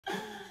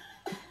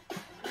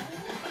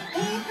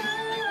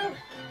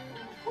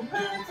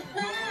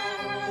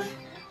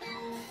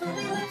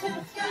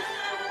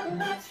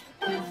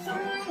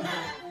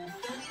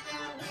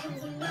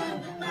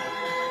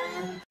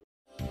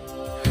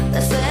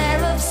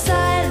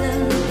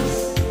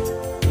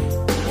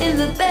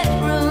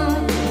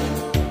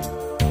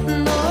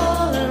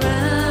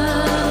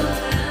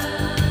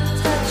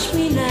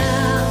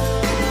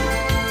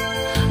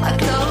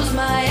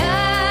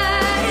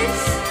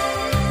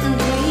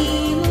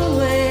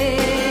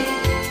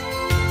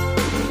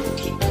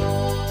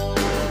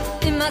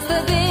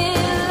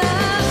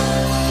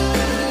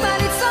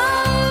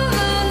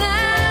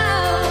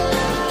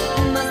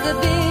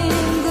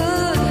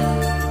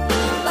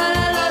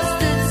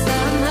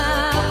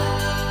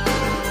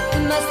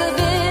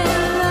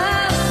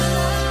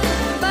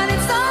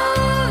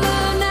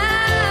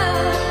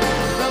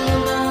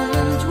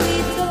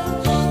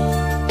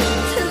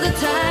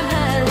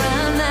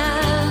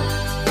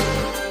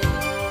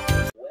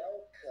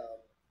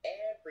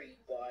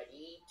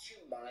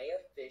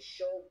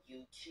official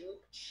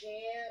YouTube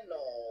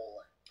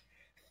channel.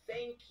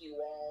 Thank you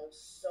all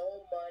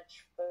so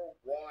much for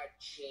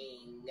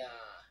watching.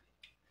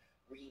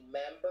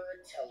 Remember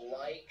to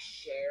like,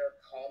 share,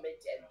 comment,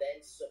 and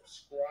then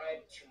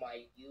subscribe to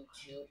my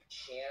YouTube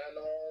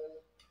channel.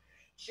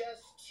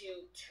 Just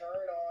to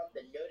turn on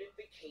the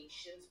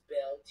notifications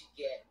bell to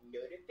get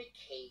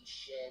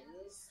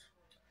notifications.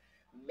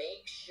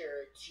 Make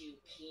sure to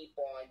keep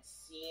on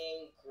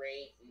seeing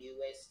great,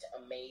 newest,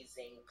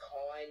 amazing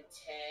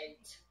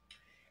content.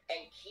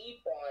 And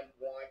keep on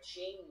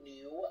watching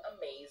new,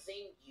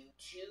 amazing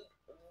YouTube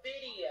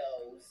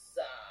videos.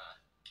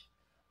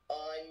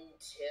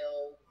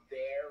 Until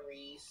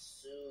very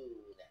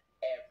soon,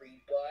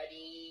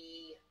 everybody.